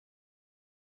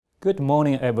Good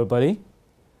morning, everybody.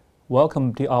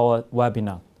 Welcome to our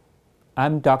webinar.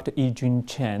 I'm Dr. Yijun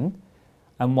Chen.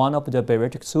 I'm one of the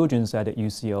bariatric surgeons at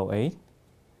UCLA.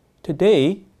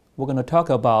 Today, we're going to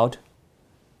talk about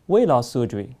weight loss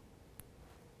surgery.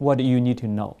 What do you need to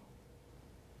know?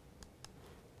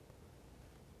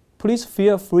 Please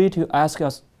feel free to ask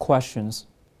us questions.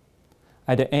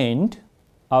 At the end,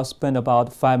 I'll spend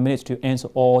about 5 minutes to answer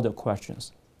all the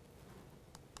questions.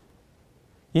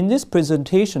 In this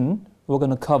presentation, we're going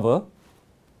to cover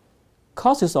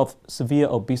causes of severe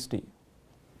obesity,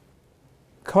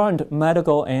 current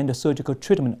medical and surgical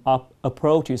treatment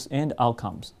approaches and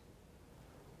outcomes,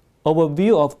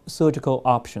 overview of surgical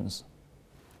options,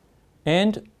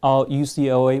 and our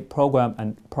UCLA program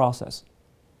and process.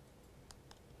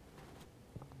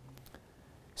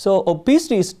 So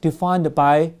obesity is defined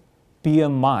by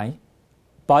BMI,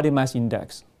 body mass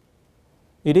index.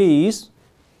 It is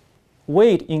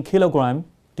weight in kilogram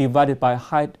divided by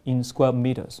height in square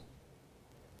meters.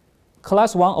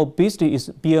 Class 1 obesity is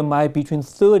BMI between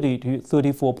 30 to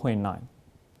 34.9.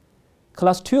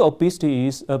 Class 2 obesity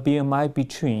is a BMI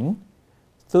between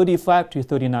 35 to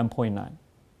 39.9.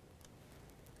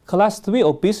 Class 3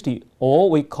 obesity, or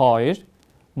we call it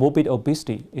morbid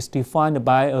obesity, is defined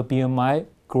by a BMI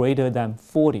greater than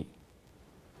 40.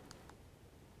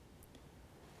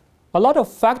 A lot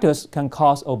of factors can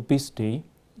cause obesity,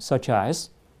 such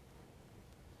as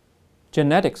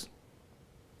genetics,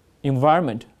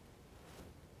 environment,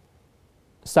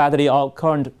 sadly our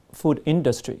current food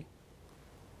industry,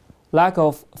 lack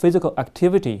of physical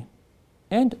activity,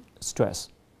 and stress.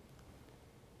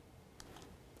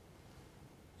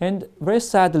 And very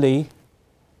sadly,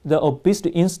 the obesity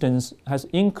incidence has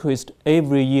increased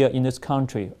every year in this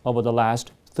country over the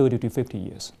last 30 to 50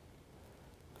 years.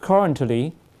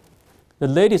 Currently, the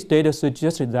latest data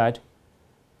suggested that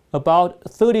about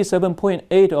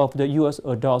 37.8% of the US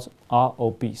adults are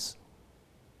obese.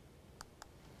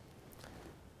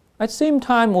 At the same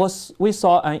time, we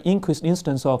saw an increased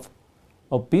instance of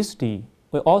obesity.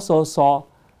 We also saw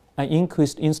an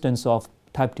increased instance of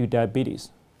type 2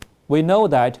 diabetes. We know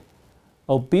that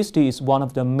obesity is one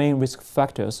of the main risk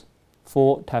factors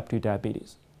for type 2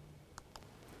 diabetes.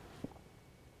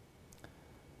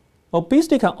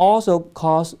 Obesity can also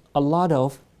cause a lot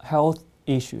of health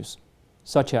issues,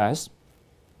 such as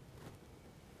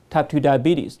type 2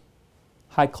 diabetes,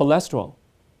 high cholesterol,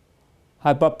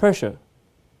 high blood pressure,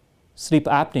 sleep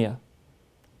apnea,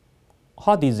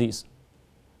 heart disease,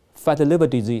 fatty liver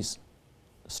disease,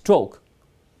 stroke,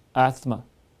 asthma,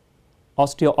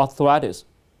 osteoarthritis,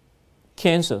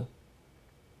 cancer,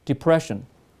 depression,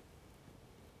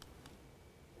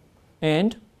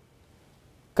 and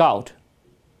gout,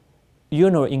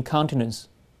 urinary incontinence,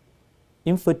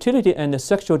 infertility and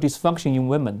sexual dysfunction in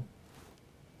women,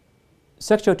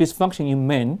 sexual dysfunction in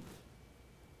men,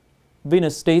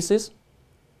 venous stasis,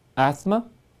 asthma,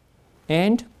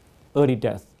 and early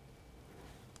death.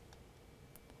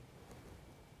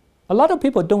 A lot of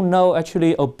people don't know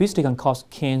actually obesity can cause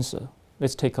cancer.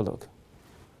 Let's take a look.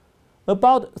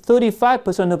 About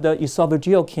 35% of the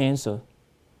esophageal cancer,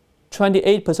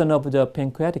 28% of the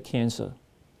pancreatic cancer,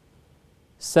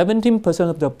 17%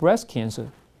 of the breast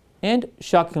cancer, and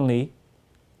shockingly,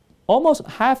 almost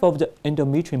half of the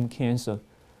endometrium cancer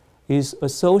is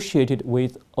associated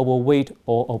with overweight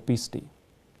or obesity.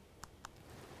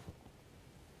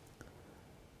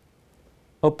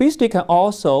 Obesity can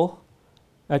also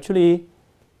actually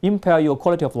impair your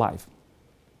quality of life.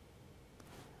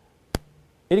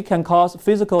 It can cause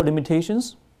physical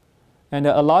limitations, and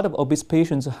a lot of obese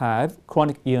patients have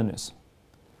chronic illness.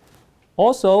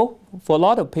 Also, for a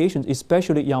lot of patients,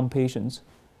 especially young patients,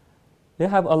 they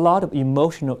have a lot of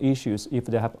emotional issues if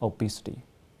they have obesity.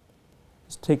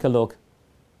 Let's take a look.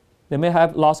 They may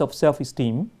have loss of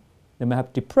self-esteem, they may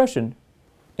have depression,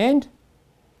 and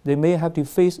they may have to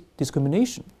face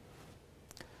discrimination.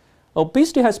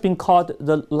 Obesity has been called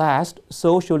the last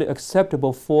socially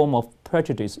acceptable form of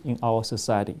prejudice in our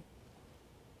society.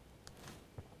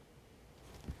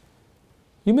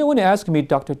 You may want to ask me,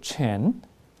 Dr. Chen,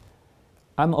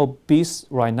 I'm obese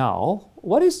right now.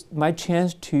 What is my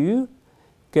chance to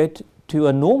get to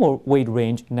a normal weight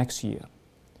range next year?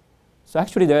 So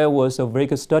actually there was a very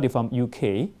good study from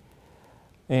UK,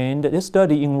 and this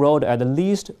study enrolled at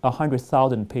least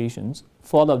 100,000 patients,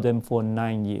 followed them for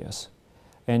 9 years.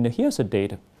 And here's the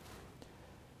data.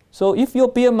 So if your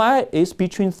BMI is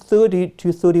between 30 to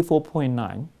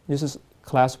 34.9, this is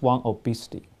class 1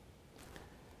 obesity.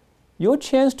 Your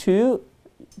chance to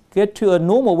get to a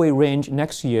normal weight range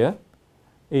next year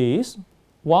is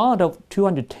 1 out of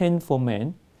 210 for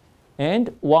men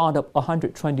and 1 out of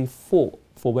 124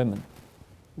 for women.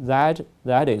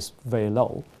 that is very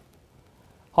low.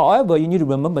 However, you need to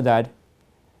remember that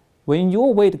when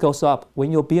your weight goes up,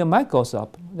 when your BMI goes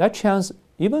up, that chance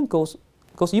even goes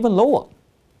even lower.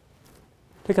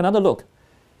 Take another look.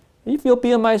 If your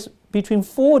BMI is between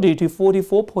 40 to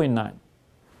 44.9,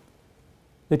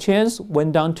 the chance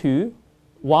went down to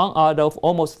 1 out of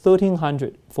almost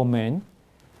 1,300 for men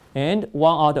and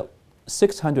 1 out of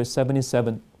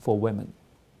 677 for women.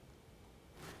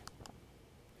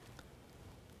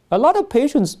 A lot of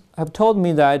patients have told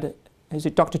me that, I say,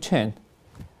 Dr. Chen,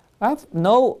 I have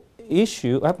no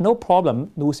issue, I have no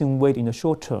problem losing weight in the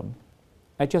short term.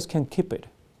 I just can't keep it.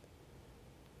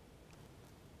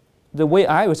 The way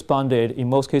I responded in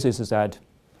most cases is that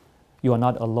you are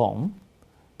not alone,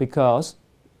 because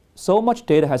so much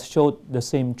data has showed the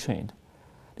same trend.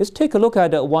 Let's take a look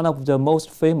at one of the most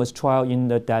famous trials in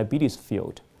the diabetes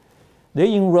field.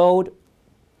 They enrolled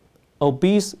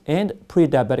obese and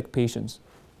pre-diabetic patients.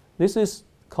 This is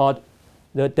called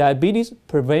the Diabetes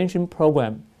Prevention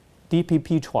Program,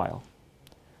 DPP trial.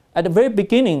 At the very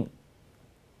beginning,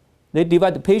 they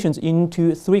divide the patients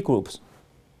into 3 groups.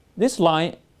 This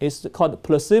line is called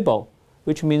placebo,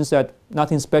 which means that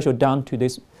nothing special done to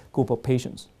this group of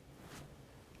patients.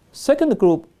 Second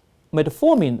group,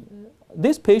 metformin.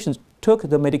 These patients took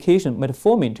the medication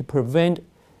metformin to prevent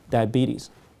diabetes.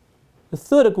 The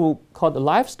third group, called the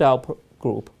lifestyle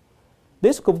group.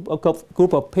 This group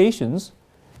of patients,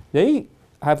 they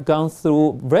have gone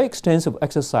through very extensive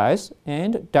exercise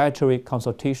and dietary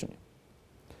consultation.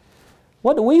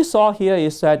 What we saw here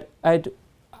is that at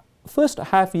first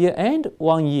half year and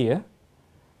 1 year,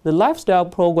 the lifestyle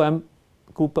program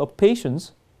group of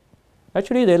patients,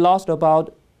 actually they lost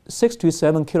about 6 to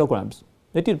 7 kilograms.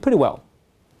 They did pretty well.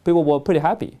 People were pretty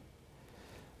happy.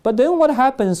 But then what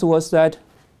happens was that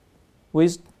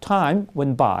with time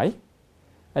went by,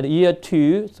 at year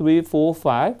 2, 3, 4,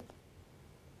 5,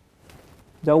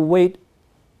 the weight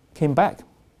came back.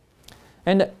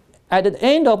 And at the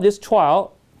end of this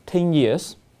trial, 10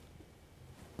 years,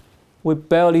 we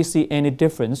barely see any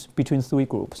difference between 3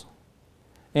 groups.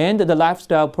 And the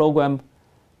lifestyle program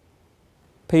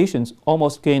patients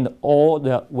almost gained all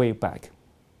their weight back.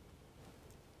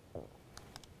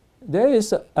 There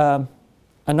is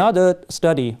another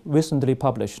study recently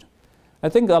published. I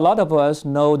think a lot of us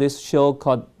know this show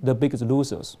called The Biggest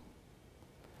Losers.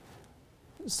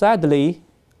 Sadly,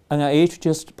 NIH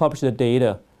just published the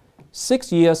data.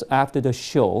 6 years after the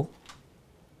show,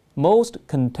 most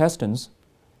contestants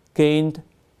gained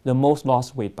the most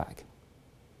lost weight back.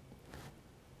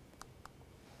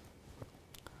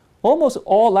 Almost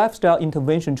all lifestyle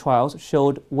intervention trials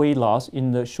showed weight loss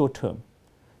in the short term,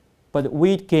 but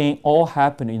weight gain all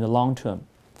happened in the long term,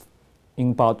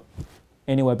 in about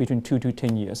anywhere between 2 to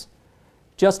 10 years,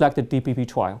 just like the DPP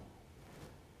trial.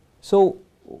 So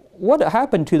what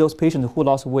happened to those patients who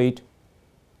lost weight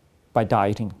by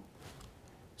dieting?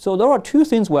 So there are 2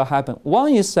 things will happen.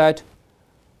 One is that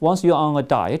once you're on a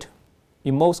diet,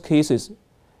 in most cases,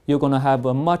 you're going to have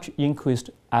a much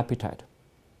increased appetite.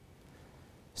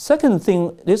 Second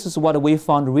thing, this is what we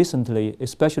found recently,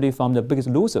 especially from The Biggest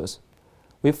Losers.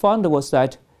 We found was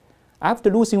that after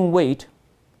losing weight,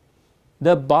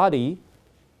 the body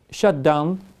shut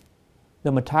down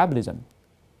the metabolism.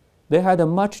 They had a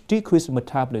much decreased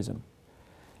metabolism.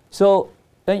 So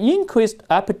an increased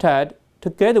appetite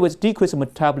together with decreased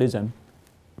metabolism,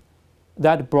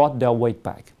 that brought their weight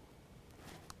back.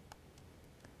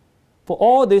 For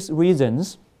all these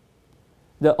reasons,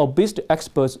 the obesity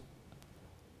experts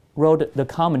wrote the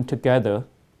comment together.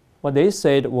 What they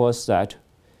said was that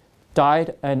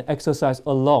diet and exercise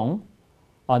alone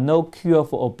are no cure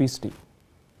for obesity.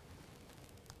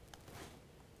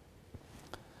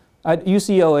 At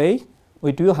UCLA,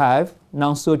 we do have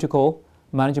non-surgical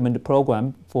management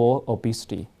program for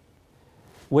obesity.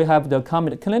 We have the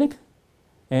Comet Clinic,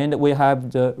 and we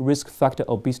have the Risk Factor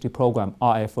Obesity Program,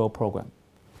 RFO program.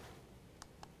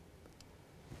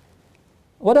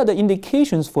 What are the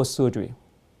indications for surgery?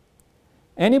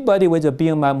 Anybody with a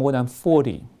BMI more than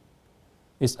 40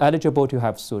 is eligible to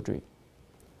have surgery.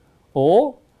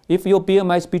 Or if your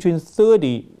BMI is between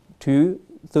 30 to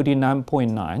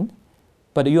 39.9,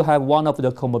 but you have one of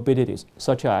the comorbidities,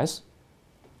 such as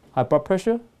high blood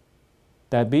pressure,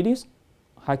 diabetes,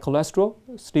 high cholesterol,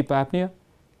 sleep apnea,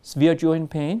 severe joint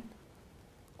pain,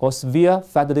 or severe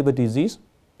fatty liver disease,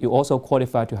 you also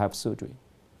qualify to have surgery.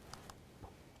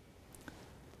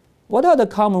 What are the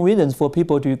common reasons for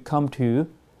people to come to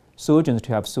surgeons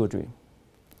to have surgery?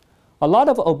 A lot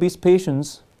of obese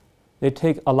patients, they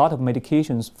take a lot of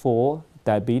medications for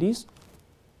diabetes,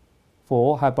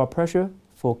 for high blood pressure,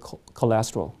 for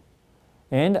cholesterol.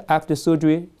 And after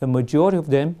surgery, the majority of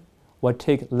them will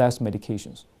take less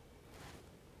medications.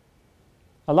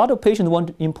 A lot of patients want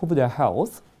to improve their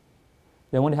health.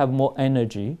 They want to have more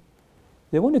energy.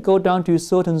 They want to go down to a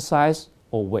certain size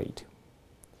or weight.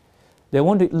 They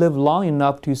want to live long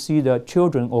enough to see their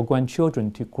children or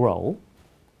grandchildren to grow.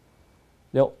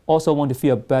 They also want to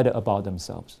feel better about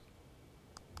themselves.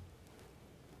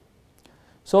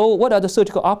 So what are the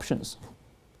surgical options?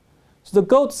 So the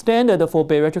gold standard for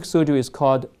bariatric surgery is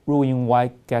called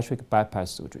Roux-en-Y gastric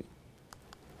bypass surgery.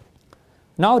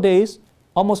 Nowadays,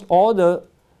 almost all the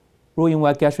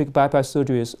Roux-en-Y gastric bypass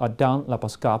surgeries are done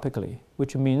laparoscopically,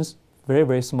 which means very,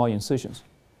 very small incisions.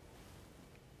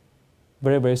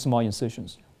 Very, very small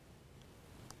incisions.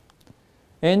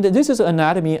 And this is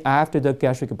anatomy after the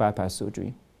gastric bypass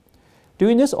surgery.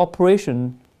 During this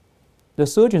operation, the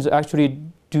surgeons actually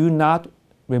do not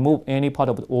remove any part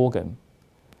of the organ.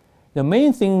 The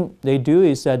main thing they do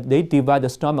is that they divide the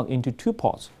stomach into two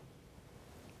parts.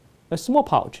 A small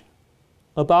pouch,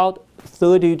 about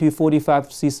 30 to 45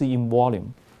 cc in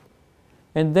volume.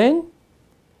 And then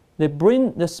they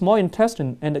bring the small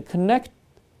intestine and connect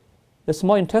the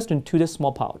small intestine to the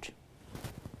small pouch.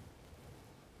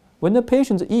 When the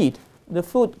patients eat, the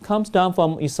food comes down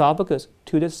from esophagus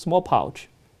to the small pouch,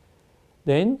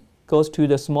 then goes to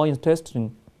the small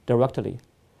intestine directly.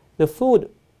 The food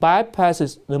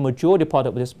bypasses the majority part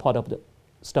of this part of the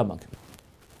stomach.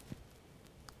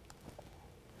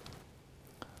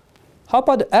 How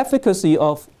about the efficacy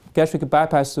of gastric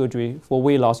bypass surgery for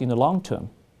weight loss in the long term?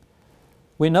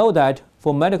 We know that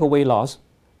for medical weight loss,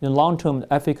 in the long term,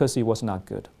 the efficacy was not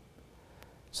good.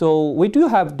 So we do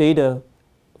have data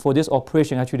for this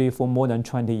operation actually for more than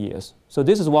 20 years. So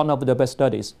this is one of the best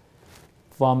studies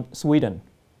from Sweden.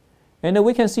 And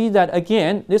we can see that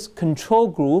again, this control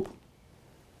group,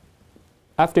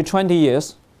 after 20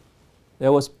 years,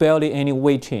 there was barely any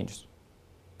weight change.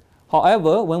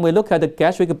 However, when we look at the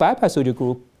gastric bypass surgery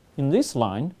group in this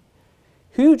line,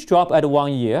 huge drop at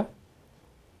 1 year,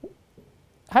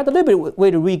 had a little bit of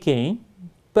weight regain,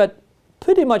 but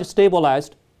pretty much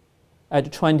stabilized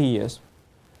at 20 years.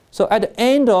 So at the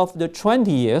end of the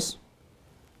 20 years,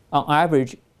 on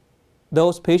average,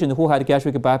 those patients who had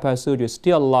gastric bypass surgery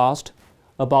still lost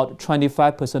about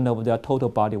 25% of their total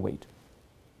body weight.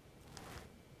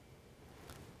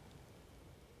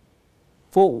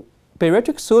 For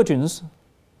bariatric surgeons,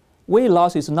 weight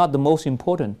loss is not the most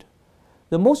important.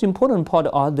 The most important part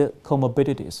are the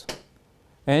comorbidities.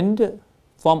 And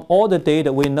from all the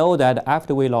data, we know that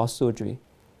after weight loss surgery,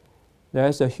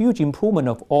 there's a huge improvement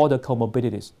of all the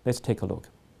comorbidities. Let's take a look.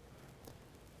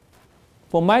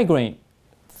 For migraine,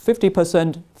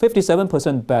 50%,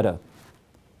 57% better.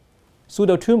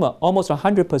 Pseudotumor, almost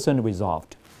 100%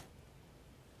 resolved.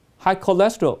 High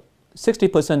cholesterol,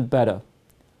 60% better.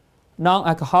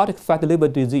 Non-alcoholic fatty liver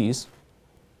disease,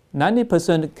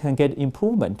 90% can get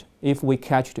improvement if we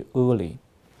catch it early.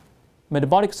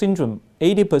 Metabolic syndrome,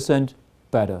 80%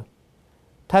 better.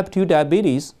 Type 2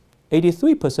 diabetes,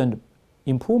 83%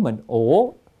 improvement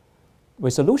or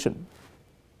resolution.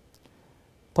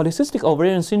 Polycystic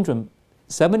ovarian syndrome,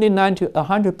 79 to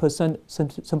 100%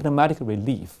 symptomatic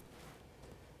relief.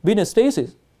 Venous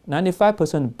stasis,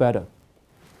 95% better.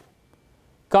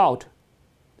 Gout,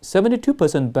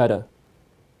 72% better.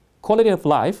 Quality of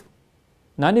life,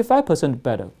 95%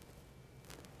 better.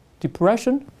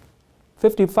 Depression,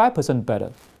 55%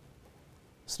 better.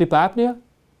 Sleep apnea,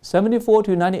 74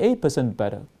 to 98%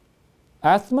 better.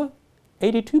 Asthma,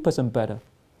 82% better.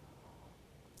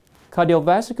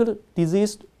 Cardiovascular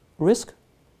disease risk,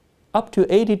 up to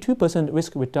 82%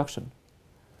 risk reduction.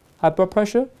 High blood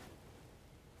pressure,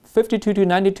 52 to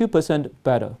 92%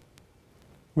 better.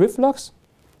 Reflux,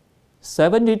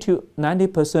 70 to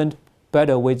 90%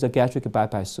 better with the gastric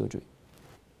bypass surgery.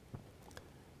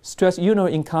 Stress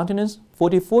urinary incontinence,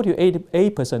 44 to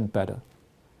 88% better.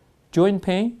 Joint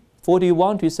pain,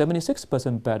 41 to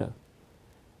 76% better.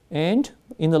 And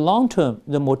in the long term,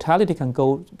 the mortality can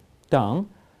go down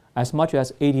as much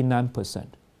as 89%.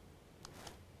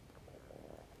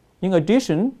 In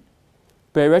addition,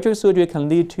 bariatric surgery can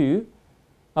lead to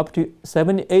up to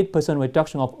 78%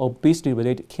 reduction of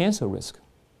obesity-related cancer risk.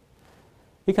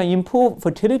 It can improve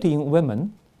fertility in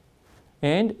women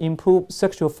and improve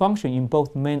sexual function in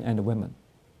both men and women.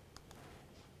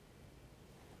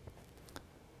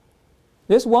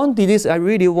 There's one disease I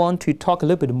really want to talk a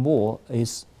little bit more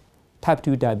is type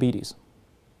 2 diabetes.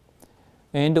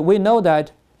 And we know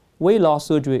that weight loss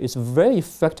surgery is very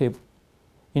effective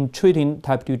in treating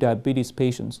type 2 diabetes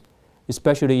patients,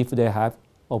 especially if they have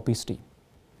obesity.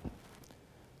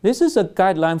 This is a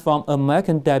guideline from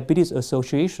American Diabetes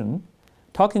Association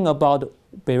talking about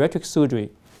bariatric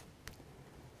surgery.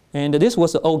 And this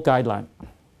was the old guideline.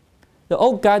 The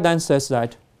old guideline says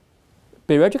that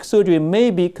bariatric surgery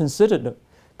may be considered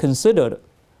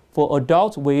for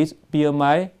adults with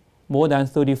BMI more than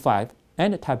 35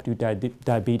 and type 2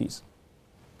 diabetes.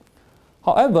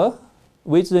 However,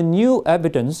 with the new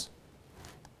evidence,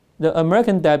 the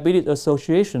American Diabetes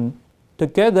Association,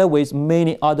 together with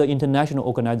many other international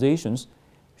organizations,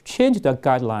 changed the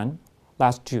guideline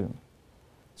last June.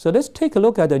 So let's take a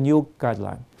look at the new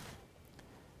guideline.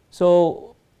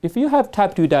 So if you have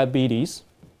type 2 diabetes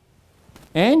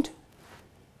and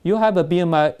you have a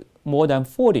BMI more than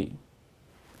 40,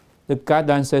 the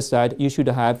guideline says that you should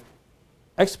have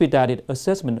expedited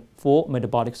assessment for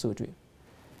metabolic surgery.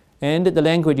 And the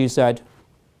language is that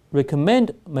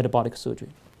recommend metabolic surgery.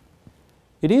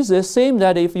 It is the same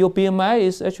that if your BMI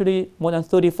is actually more than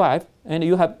 35 and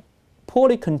you have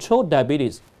poorly controlled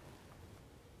diabetes,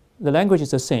 the language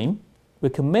is the same,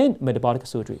 recommend metabolic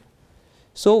surgery.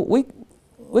 So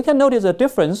we can notice a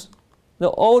difference. The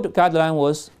old guideline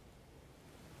was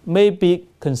may be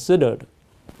considered.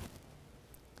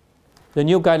 The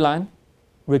new guideline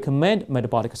recommend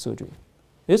metabolic surgery.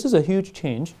 This is a huge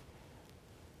change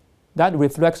that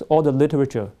reflects all the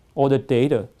literature, all the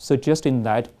data suggesting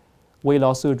that weight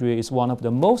loss surgery is one of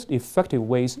the most effective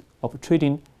ways of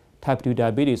treating type 2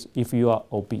 diabetes if you are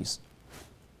obese.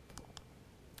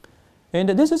 And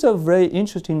this is a very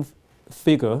interesting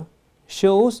figure,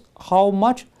 shows how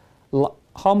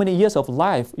many years of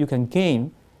life you can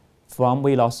gain from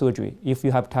weight loss surgery if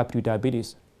you have type 2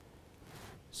 diabetes.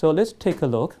 So let's take a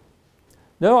look.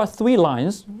 There are 3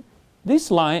 lines. This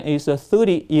line is a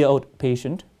 30-year-old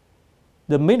patient.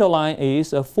 The middle line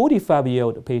is a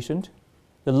 45-year-old patient.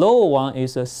 The lower one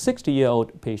is a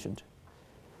 60-year-old patient.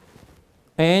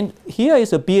 And here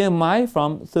is a BMI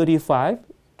from 35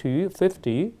 to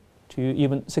 50 to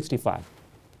even 65.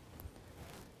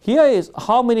 Here is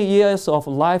how many years of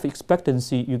life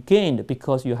expectancy you gained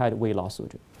because you had weight loss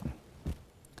surgery.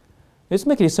 Let's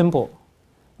make it simple.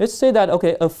 Let's say that,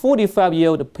 okay, a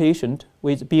 45-year-old patient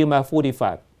with BMI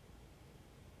 45.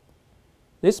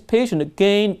 This patient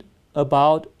gained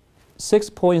about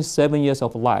 6.7 years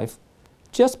of life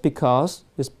just because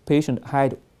this patient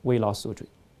had weight loss surgery.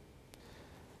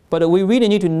 But we really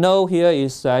need to know here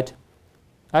is that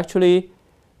actually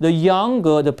the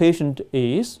younger the patient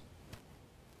is,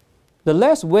 the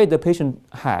less weight the patient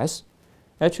has,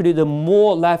 actually the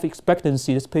more life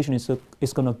expectancy this patient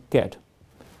is going to get.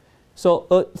 So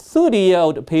a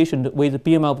 30-year-old patient with a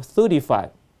BMI of 35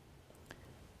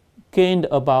 gained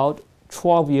about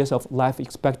 12 years of life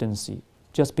expectancy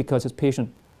just because this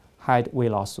patient had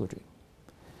weight loss surgery.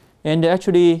 And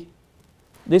actually,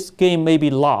 this gain may be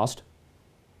lost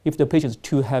if the patient is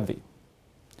too heavy.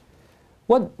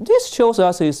 What this shows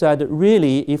us is that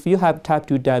really, if you have type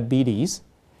 2 diabetes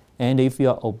and if you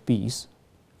are obese,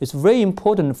 it's very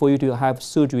important for you to have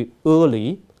surgery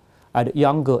early at a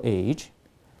younger age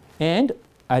and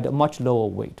at a much lower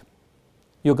weight.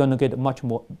 You're going to get much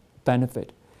more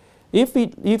benefit. If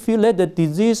you let the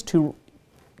disease to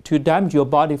damage your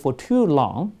body for too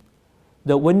long,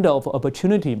 the window of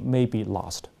opportunity may be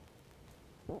lost.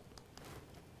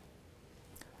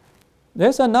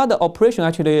 There's another operation,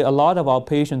 actually, a lot of our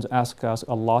patients ask us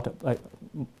a lot,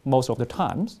 most of the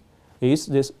times, is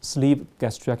this sleeve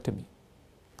gastrectomy.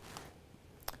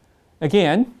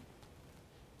 Again,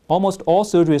 almost all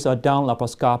surgeries are done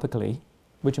laparoscopically,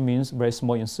 which means very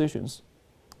small incisions.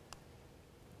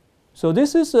 So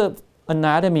this is an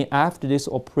anatomy after this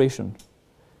operation.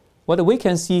 What we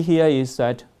can see here is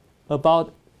that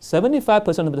about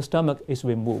 75% of the stomach is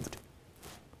removed.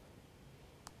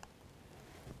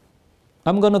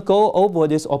 I'm going to go over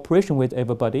this operation with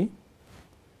everybody.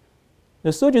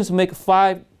 The surgeons make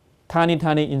 5 tiny,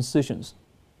 tiny incisions.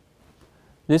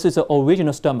 This is the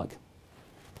original stomach.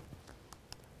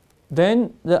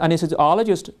 Then the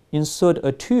anesthesiologist insert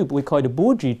a tube, we call it a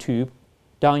bougie tube,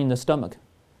 down in the stomach.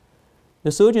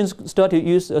 The surgeons start to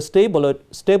use a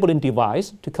stapling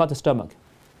device to cut the stomach.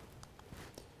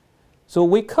 So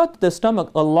we cut the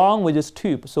stomach along with this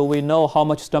tube so we know how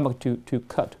much stomach to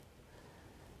cut.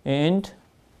 And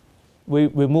we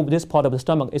remove this part of the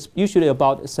stomach. It's usually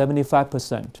about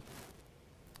 75%.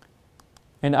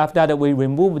 And after that, we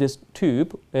remove this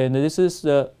tube, and this is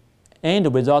the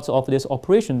end results of this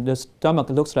operation. The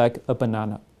stomach looks like a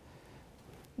banana.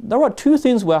 There are 2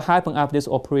 things will happen after this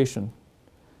operation.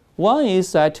 One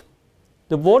is that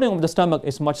the volume of the stomach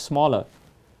is much smaller.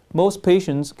 Most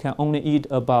patients can only eat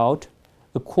about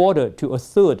a quarter to a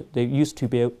third they used to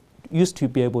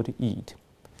be able to eat.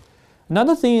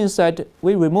 Another thing is that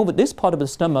we remove this part of the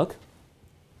stomach,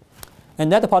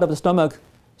 And that part of the stomach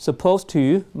supposed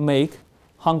to make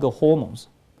hunger hormones.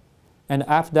 And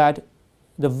after that,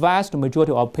 the vast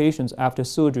majority of patients after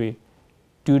surgery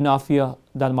do not feel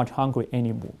that much hungry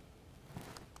anymore.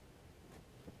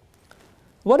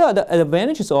 What are the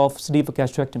advantages of sleeve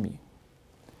gastrectomy?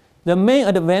 The main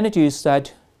advantage is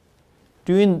that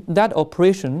during that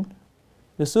operation,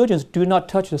 the surgeons do not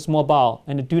touch the small bowel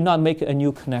and do not make a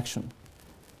new connection.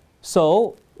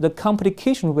 So the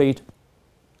complication rate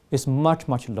is much,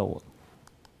 much lower.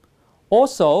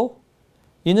 Also,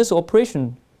 in this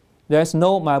operation, there is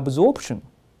no malabsorption.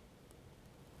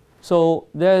 So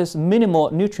there is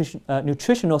minimal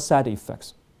nutritional side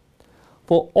effects.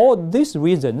 For all these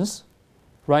reasons,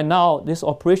 right now, this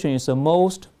operation is the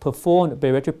most performed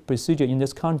bariatric procedure in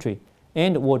this country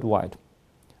and worldwide,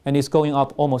 and it's going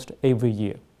up almost every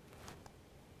year.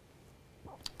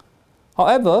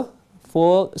 However,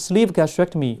 for sleeve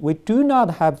gastrectomy, we do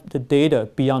not have the data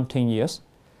beyond 10 years,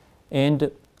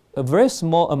 and a very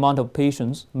small amount of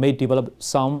patients may develop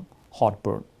some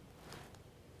heartburn.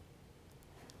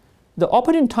 The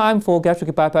operating time for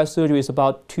gastric bypass surgery is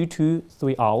about 2 to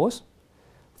 3 hours.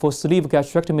 For sleeve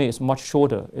gastrectomy, it's much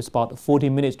shorter. It's about 40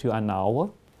 minutes to an hour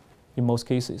in most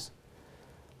cases.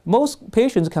 Most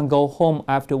patients can go home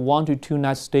after 1 to 2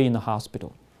 nights stay in the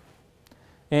hospital.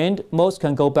 And most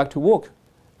can go back to work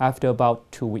after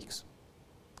about 2 weeks.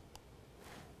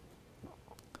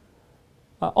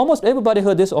 Almost everybody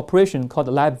heard this operation called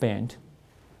the lap band.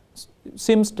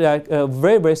 Seems like a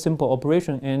very, very simple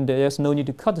operation, and there's no need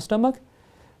to cut the stomach,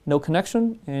 no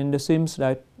connection, and it seems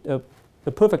like a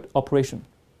perfect operation.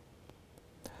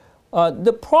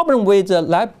 The problem with the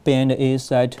lap band is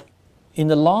that in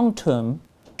the long term,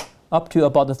 up to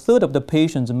about a third of the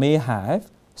patients may have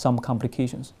some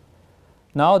complications.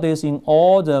 Nowadays, in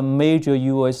all the major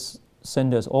US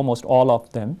centers, almost all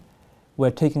of them,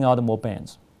 we're taking out more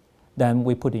bands than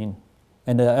we put in.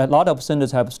 And a lot of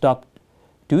centers have stopped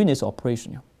doing this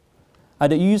operation. At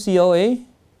the UCLA,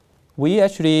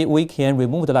 we can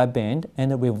remove the lap band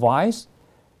and revise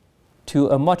to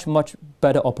a much, much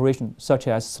better operation, such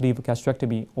as sleeve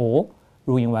gastrectomy or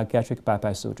Roux-en-Y gastric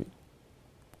bypass surgery.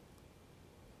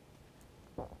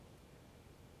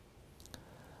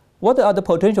 What are the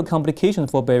potential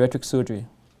complications for bariatric surgery?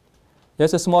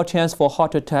 There's a small chance for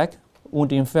heart attack,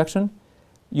 wound infection,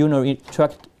 urinary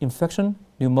tract infection,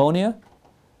 pneumonia,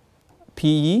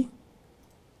 PE.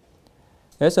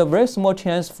 There's a very small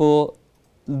chance for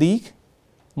leak,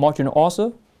 marginal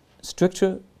ulcer,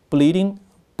 stricture, bleeding,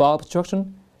 bowel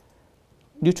obstruction,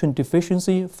 nutrient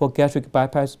deficiency for gastric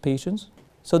bypass patients.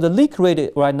 So the leak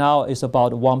rate right now is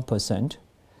about 1%.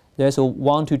 There's a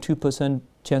 1 to 2%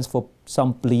 chance for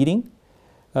some bleeding.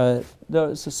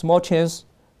 There's a small chance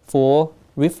for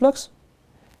reflux,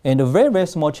 and a very, very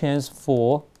small chance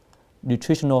for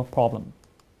nutritional problem.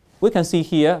 We can see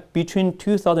here between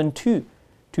 2002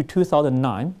 to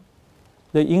 2009,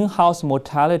 the in-house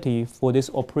mortality for this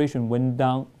operation went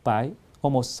down by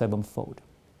almost 7-fold.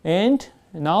 And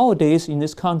nowadays in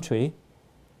this country,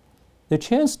 the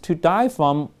chance to die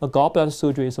from a gallbladder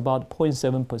surgery is about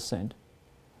 0.7%.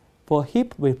 For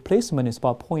hip replacement, it's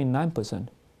about 0.9%.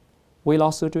 Weight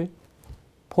loss surgery,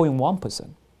 0.1%.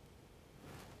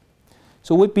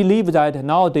 So we believe that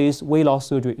nowadays weight loss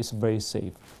surgery is very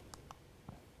safe.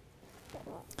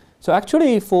 So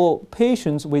actually for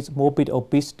patients with morbid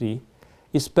obesity,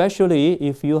 especially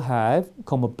if you have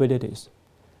comorbidities,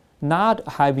 not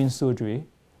having surgery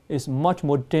is much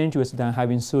more dangerous than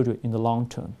having surgery in the long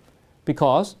term.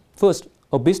 Because first,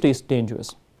 obesity is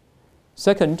dangerous.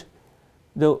 Second,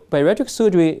 the bariatric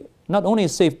surgery not only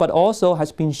is safe, but also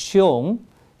has been shown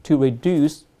to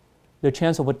reduce the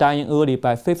chance of dying early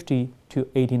by 50 to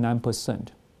 89%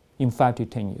 in 5 to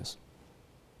 10 years.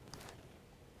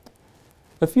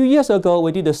 A few years ago,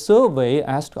 we did a survey,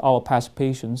 asked our past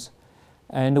patients,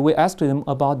 and we asked them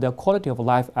about their quality of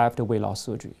life after weight loss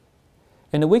surgery.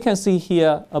 And we can see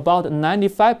here about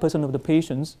 95% of the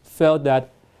patients felt that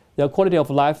their quality of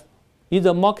life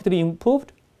either markedly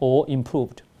improved or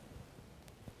improved.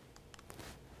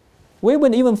 We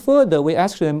went even further. We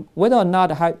asked them whether or not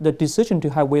the decision to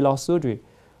have weight loss surgery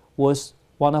was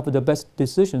one of the best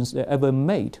decisions they ever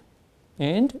made.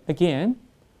 And again,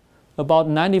 about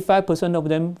 95% of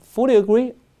them fully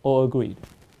agree or agreed.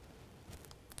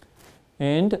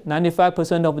 And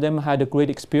 95% of them had a great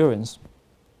experience.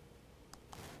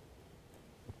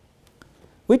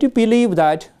 We do believe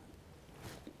that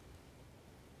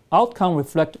outcome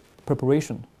reflect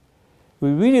preparation. We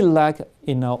really like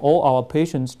all our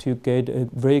patients to get a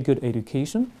very good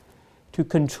education, to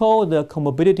control the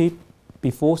comorbidity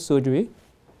before surgery,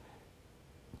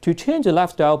 to change the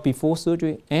lifestyle before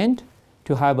surgery, and to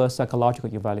to have a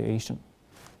psychological evaluation.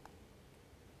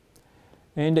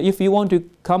 And if you want to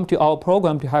come to our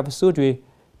program to have surgery,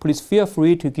 please feel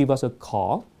free to give us a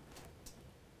call,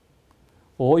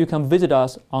 or you can visit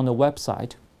us on the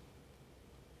website.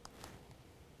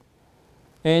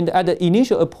 And at the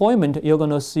initial appointment, you're going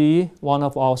to see one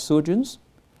of our surgeons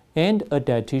and a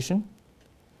dietitian.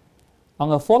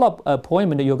 On a follow-up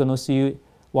appointment, you're going to see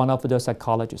one of the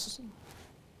psychologists.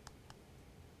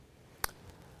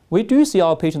 We do see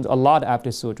our patients a lot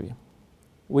after surgery.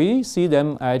 We see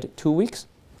them at 2 weeks,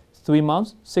 3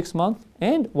 months, 6 months,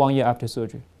 and 1 year after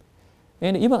surgery.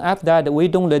 And even after that, we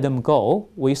don't let them go.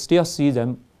 We still see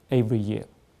them every year.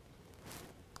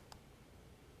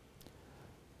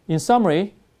 In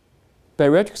summary,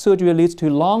 bariatric surgery leads to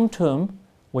long-term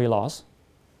weight loss.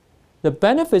 The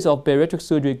benefits of bariatric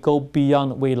surgery go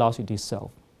beyond weight loss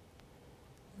itself.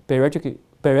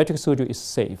 Bariatric surgery is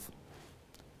safe.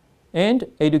 And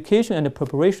education and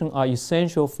preparation are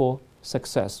essential for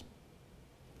success.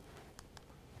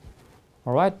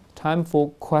 All right, time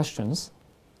for questions.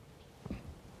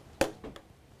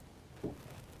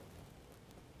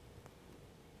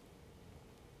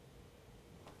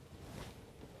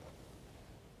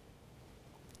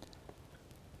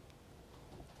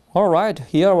 All right,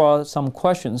 here are some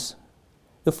questions.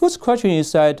 The first question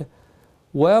is that,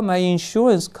 will my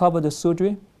insurance cover the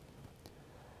surgery?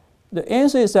 The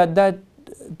answer is that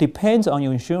depends on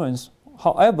your insurance.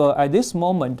 However, at this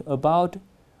moment,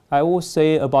 I will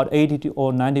say about 80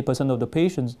 or 90% of the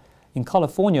patients in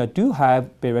California do have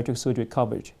bariatric surgery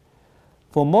coverage.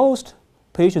 For most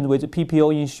patients with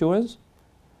PPO insurance,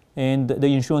 and the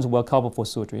insurance will cover for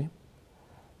surgery.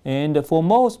 And for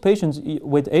most patients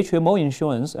with HMO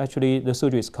insurance, actually the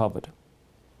surgery is covered.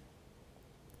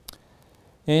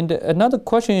 And another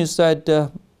question is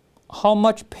that how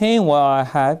much pain will I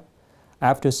have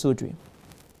after surgery?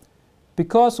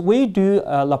 Because we do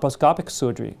laparoscopic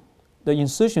surgery, the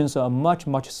incisions are much,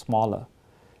 much smaller.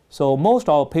 So most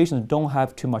of our patients don't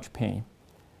have too much pain.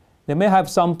 They may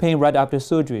have some pain right after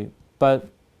surgery, but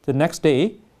the next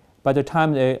day, by the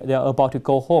time they're about to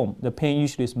go home, the pain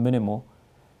usually is minimal.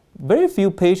 Very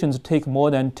few patients take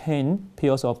more than 10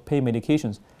 pills of pain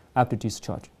medications after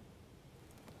discharge.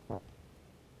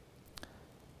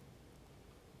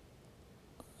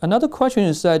 Another question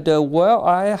is that, will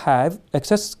I have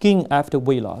excess skin after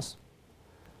weight loss?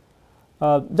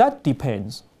 That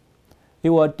depends. It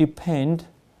will depend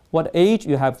what age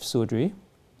you have surgery,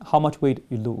 how much weight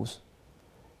you lose.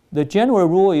 The general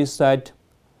rule is that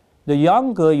the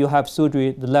younger you have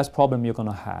surgery, the less problem you're going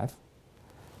to have.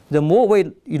 The more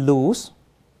weight you lose,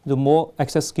 the more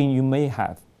excess skin you may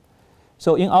have.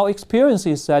 So in our experience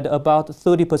is that about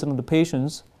 30% of the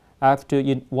patients after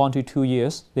 1 to 2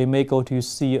 years, they may go to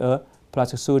see a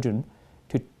plastic surgeon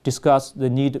to discuss the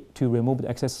need to remove the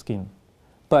excess skin.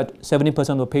 But 70%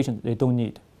 of the patients, they don't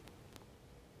need.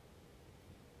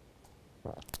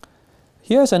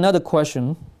 Here's another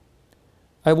question.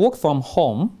 I work from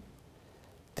home.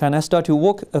 Can I start to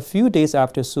work a few days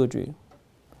after surgery?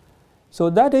 So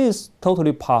that is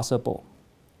totally possible.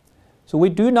 So we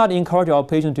do not encourage our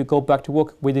patients to go back to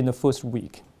work within the first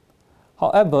week.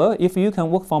 However, if you can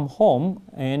work from home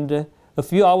and a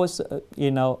few hours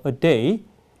a day,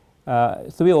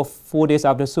 3 or 4 days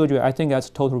after surgery, I think that's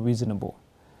totally reasonable.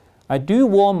 I do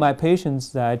warn my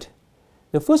patients that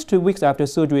the first 2 weeks after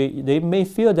surgery, they may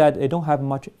feel that they don't have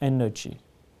much energy.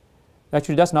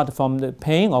 Actually, that's not from the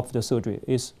pain of the surgery.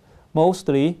 It's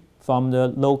mostly from the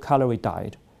low-calorie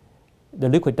diet, the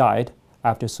liquid diet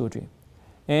after surgery.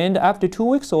 And after 2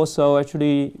 weeks or so,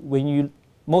 actually,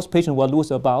 most patients will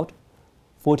lose about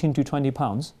 14 to 20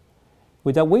 pounds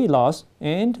with that weight loss,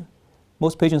 and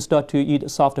most patients start to eat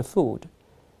softer food.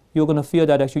 You're going to feel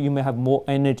that actually you may have more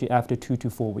energy after 2 to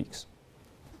 4 weeks.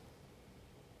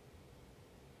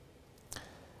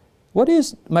 What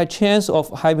is my chance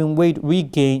of having weight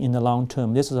regain in the long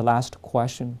term? This is the last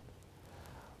question.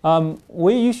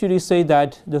 We usually say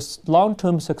that the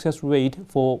long-term success rate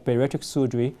for bariatric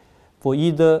surgery for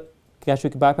either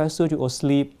gastric bypass surgery or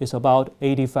sleeve is about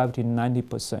 85 to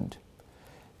 90%.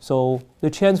 So the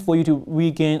chance for you to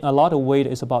regain a lot of weight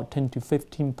is about 10 to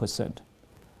 15%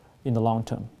 in the long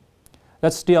term.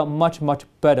 That's still much, much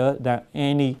better than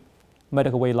any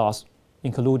medical weight loss,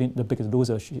 including the Biggest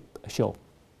Loser show.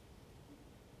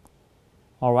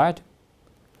 All right.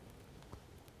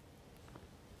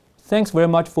 Thanks very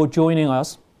much for joining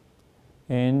us.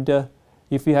 And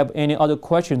if you have any other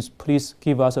questions, please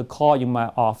give us a call in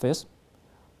my office.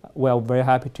 We're very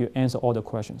happy to answer all the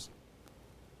questions.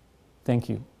 Thank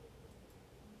you.